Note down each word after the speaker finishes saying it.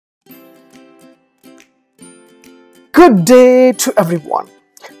Good day to everyone.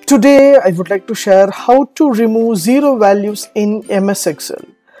 Today I would like to share how to remove zero values in MS Excel.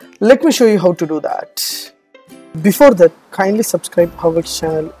 Let me show you how to do that. Before that, kindly subscribe HowXT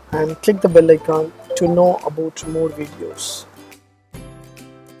channel and click the bell icon to know about more videos.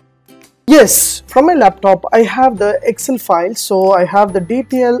 Yes, from my laptop I have the Excel file, so I have the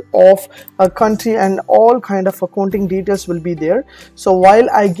detail of a country and all kind of accounting details will be there. So while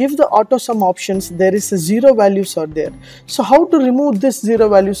I give the auto sum options, there is a zero values are there. So how to remove this zero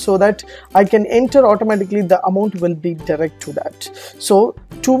value so that I can enter automatically, the amount will be direct to that. So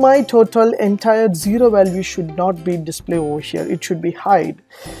to my total, entire zero value should not be displayed over here, it should be hide.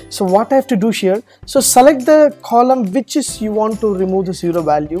 So what I have to do here, so select the column which is you want to remove the zero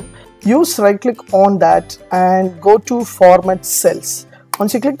value. Use right click on that and go to format cells.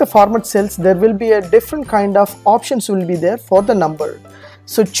 Once you click the format cells, there will be a different kind of options will be there for the number.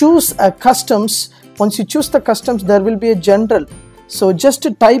 So choose a customs. Once you choose the customs, there will be a general. So just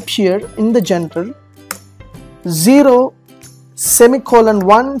to type here in the general 0 semicolon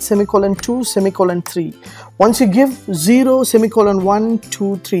 1 semicolon 2 semicolon 3. Once you give 0 semicolon 1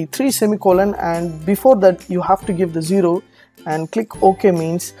 2 3 3 semicolon, and before that you have to give the 0 and click OK,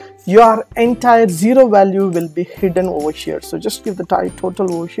 means your entire zero value will be hidden over here. So just give the type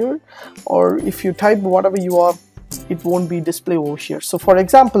total over here, or if you type whatever you are, it won't be displayed over here. So for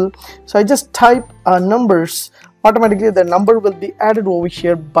example, so I just type numbers, automatically the number will be added over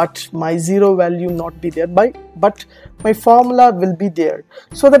here, but my zero value not be there, but my formula will be there,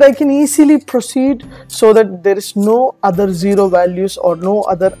 so that I can easily proceed, so that there is no other zero values or no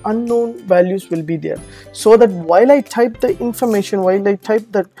other unknown values will be there, so that while I type the information, while I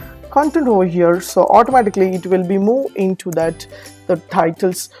type the content over here, so automatically it will be moved into that the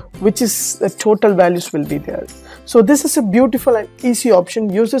titles, which is the total values will be there. So this is a beautiful and easy option.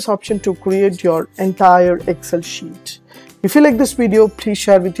 Use this option to create your entire Excel sheet. If you like this video, please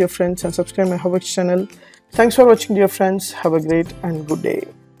share with your friends and subscribe my HowXT channel. Thanks for watching, dear friends. Have a great and good day.